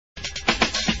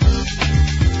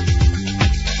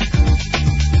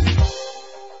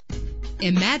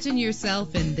Imagine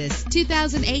yourself in this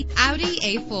 2008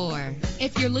 Audi A4.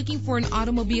 If you're looking for an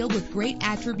automobile with great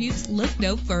attributes, look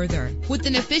no further. With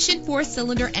an efficient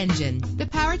 4-cylinder engine, the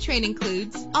powertrain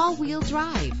includes all-wheel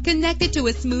drive, connected to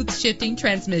a smooth shifting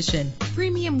transmission.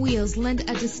 Premium wheels lend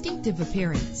a distinctive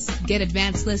appearance. Get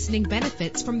advanced listening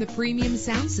benefits from the premium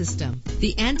sound system.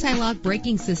 The anti-lock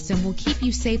braking system will keep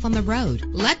you safe on the road.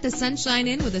 Let the sunshine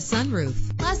in with a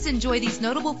sunroof. Plus, enjoy these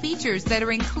notable features that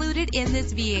are included in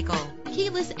this vehicle: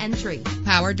 keyless entry,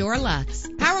 power door locks,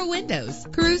 power windows,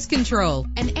 cruise control,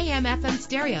 an AM/FM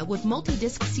stereo with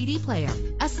multi-disc CD player,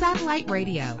 a satellite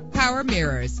radio, power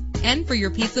mirrors. And for your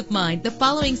peace of mind, the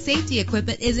following safety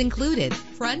equipment is included: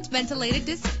 front ventilated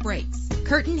disc brakes,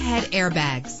 curtain head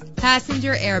airbags,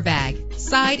 passenger airbag,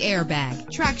 side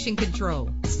airbag, traction control,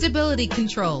 stability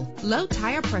control, low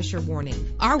tire pressure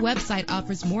warning. Our website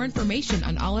offers more information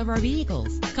on all of our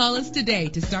vehicles. Call us today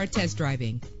to start test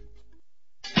driving.